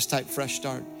right now. Just type fresh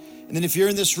start. And then if you're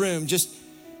in this room, just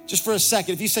for a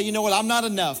second, if you say, you know what, I'm not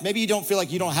enough. Maybe you don't feel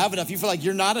like you don't have enough. You feel like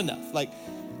you're not enough. Like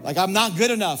I'm not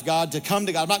good enough, God, to come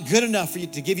to God. I'm not good enough for you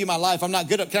to give you my life. I'm not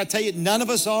good enough. Can I tell you, none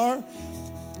of us are.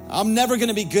 I'm never going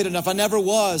to be good enough. I never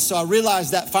was. So I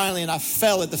realized that finally, and I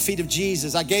fell at the feet of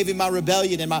Jesus. I gave him my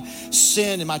rebellion and my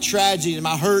sin and my tragedy and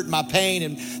my hurt and my pain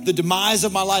and the demise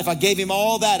of my life. I gave him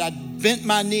all that. I bent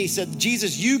my knee, said,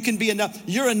 Jesus, you can be enough.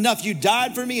 You're enough. You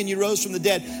died for me and you rose from the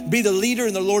dead. Be the leader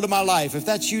and the Lord of my life. If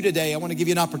that's you today, I want to give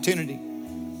you an opportunity.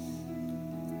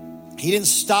 He didn't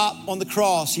stop on the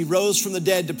cross. He rose from the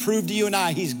dead to prove to you and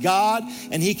I, he's God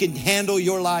and he can handle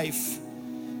your life.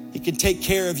 He can take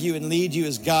care of you and lead you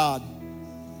as God.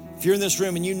 If you're in this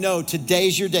room and you know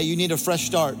today's your day, you need a fresh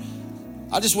start.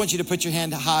 I just want you to put your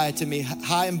hand high to me,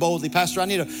 high and boldly. Pastor, I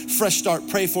need a fresh start.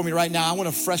 Pray for me right now. I want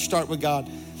a fresh start with God.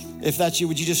 If that's you,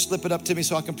 would you just slip it up to me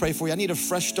so I can pray for you? I need a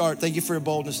fresh start. Thank you for your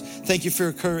boldness. Thank you for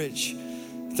your courage.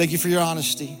 Thank you for your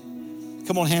honesty.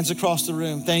 Come on, hands across the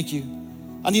room. Thank you.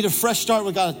 I need a fresh start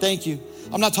with God. Thank you.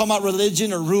 I'm not talking about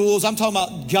religion or rules. I'm talking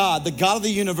about God, the God of the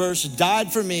universe,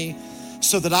 died for me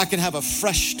so that I can have a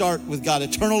fresh start with God,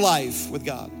 eternal life with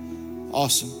God.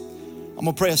 Awesome. I'm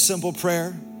gonna pray a simple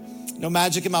prayer. No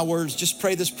magic in my words. Just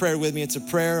pray this prayer with me. It's a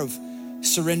prayer of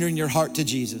surrendering your heart to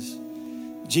Jesus.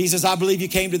 Jesus, I believe you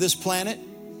came to this planet.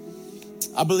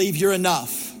 I believe you're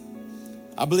enough.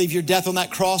 I believe your death on that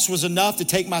cross was enough to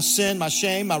take my sin, my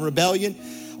shame, my rebellion,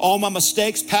 all my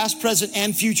mistakes, past, present,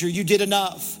 and future. You did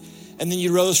enough. And then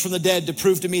you rose from the dead to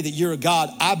prove to me that you're a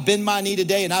God. I bend my knee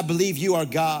today and I believe you are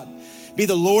God. Be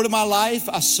the Lord of my life.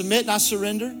 I submit and I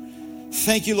surrender.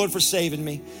 Thank you, Lord, for saving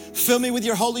me. Fill me with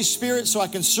your Holy Spirit so I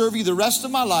can serve you the rest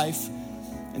of my life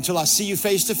until I see you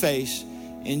face to face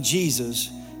in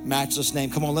Jesus' matchless name.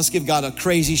 Come on, let's give God a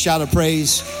crazy shout of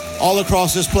praise all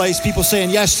across this place. People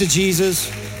saying yes to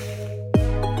Jesus.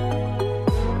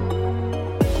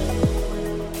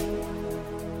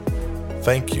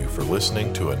 Thank you for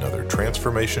listening to another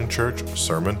Transformation Church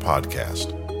Sermon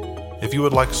Podcast. If you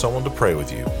would like someone to pray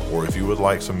with you, or if you would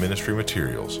like some ministry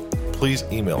materials, please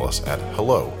email us at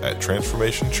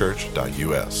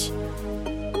hello@transformationchurch.us.